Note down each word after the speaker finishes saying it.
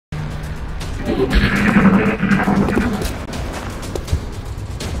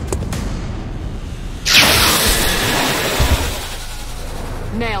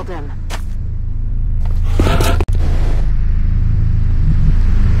Nailed him.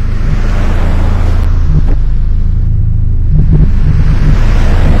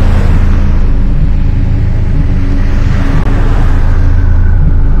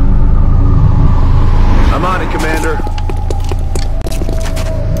 I'm on it, Commander.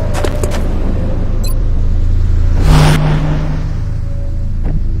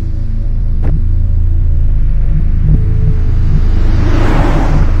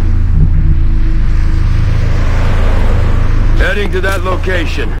 Heading to that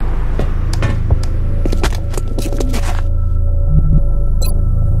location.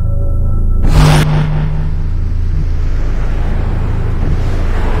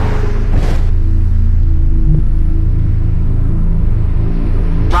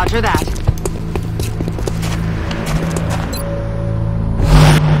 Roger that.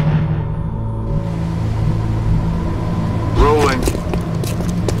 Rolling.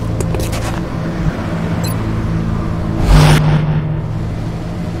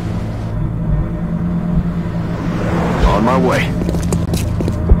 On my way.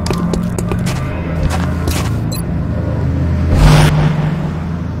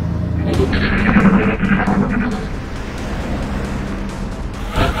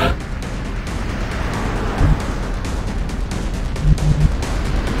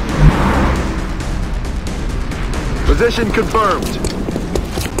 Position confirmed.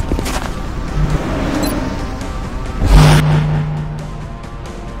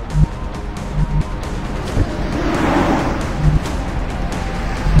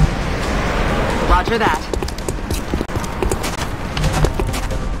 Roger that.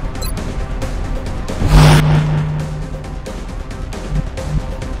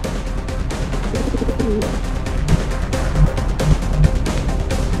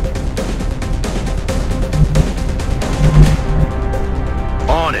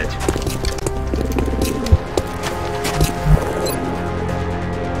 On it.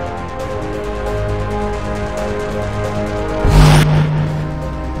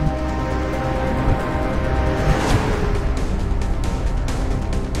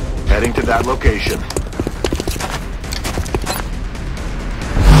 Heading to that location.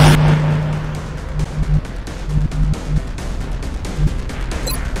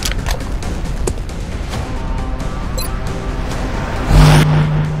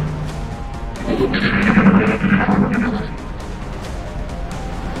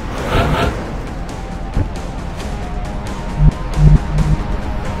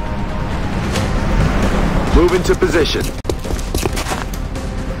 Move into position.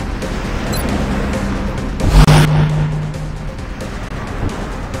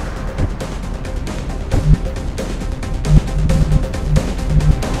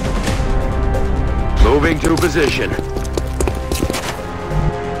 Moving to position.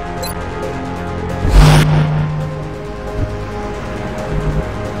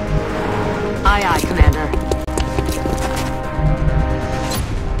 Aye, aye, Commander.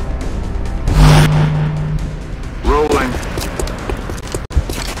 Rolling.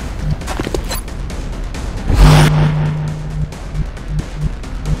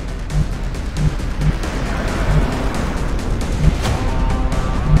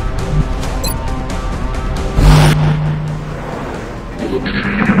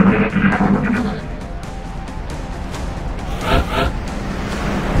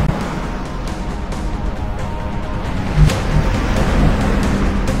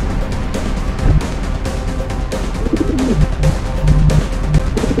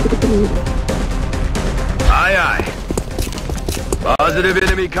 Aye, aye. Positive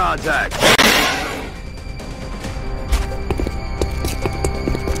enemy contact.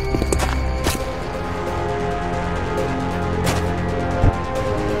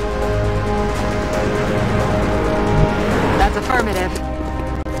 That's affirmative.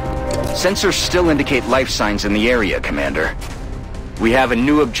 Sensors still indicate life signs in the area, Commander. We have a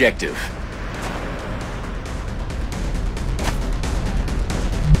new objective.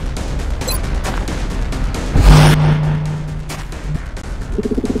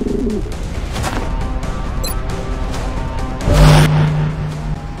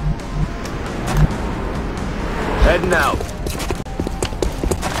 Heading out.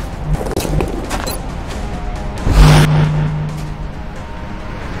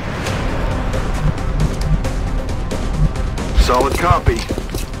 Solid copy.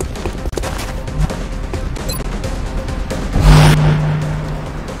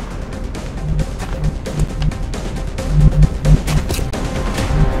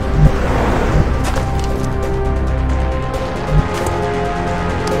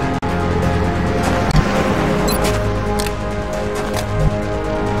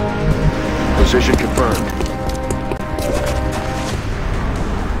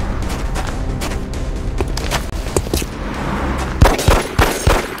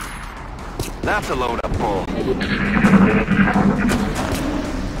 that's a load of bull. Pin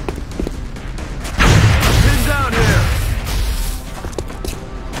down here!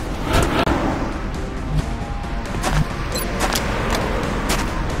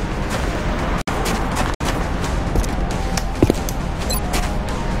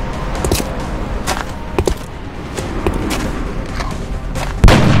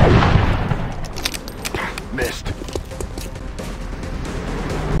 Missed.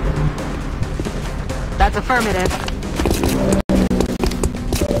 That's affirmative.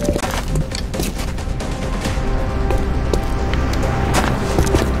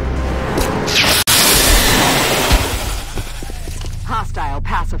 Hostile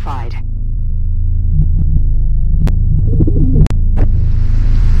pacified.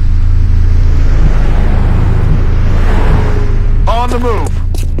 On the move!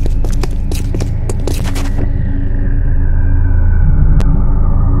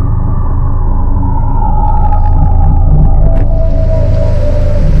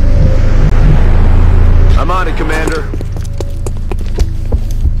 I'm on it, Commander.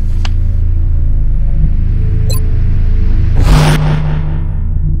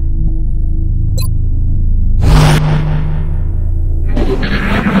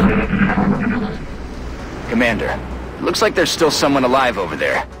 Commander, looks like there's still someone alive over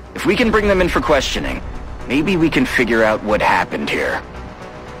there. If we can bring them in for questioning, maybe we can figure out what happened here.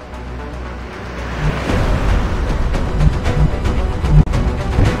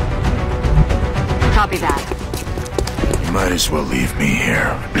 Copy that. You might as well leave me here.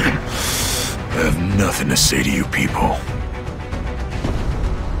 I have nothing to say to you people.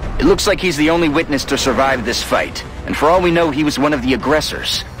 It looks like he's the only witness to survive this fight, and for all we know, he was one of the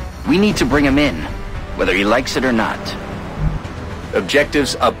aggressors. We need to bring him in, whether he likes it or not.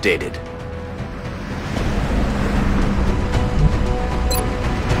 Objectives updated.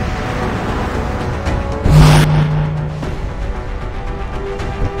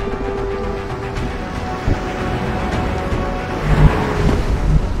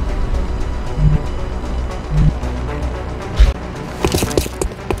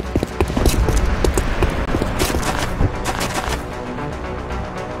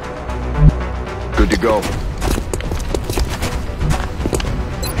 Good to go.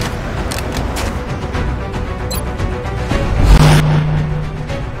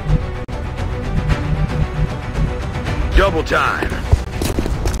 Double time.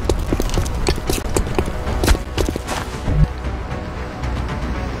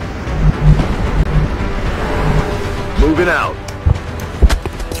 Moving out.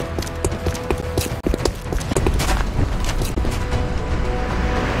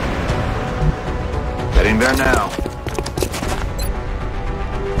 Heading there now.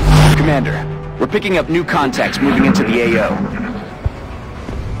 Commander, we're picking up new contacts moving into the AO.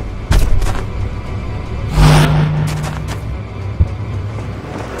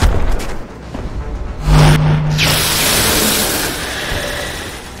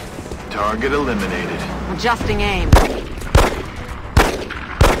 Target eliminated. Adjusting aim.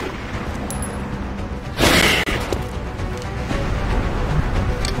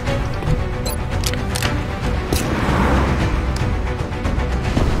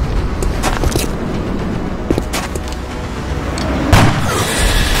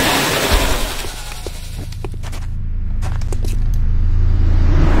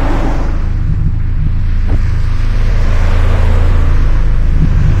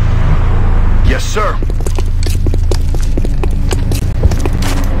 Yes, sir.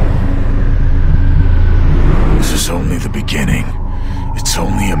 This is only the beginning. It's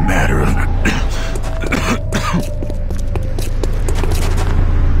only a matter of...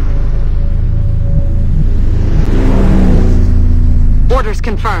 Orders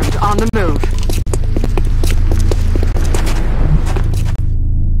confirmed. On the move.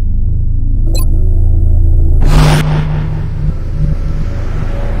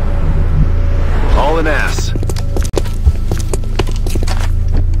 All an ass.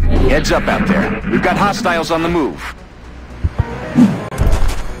 Heads up out there. We've got hostiles on the move.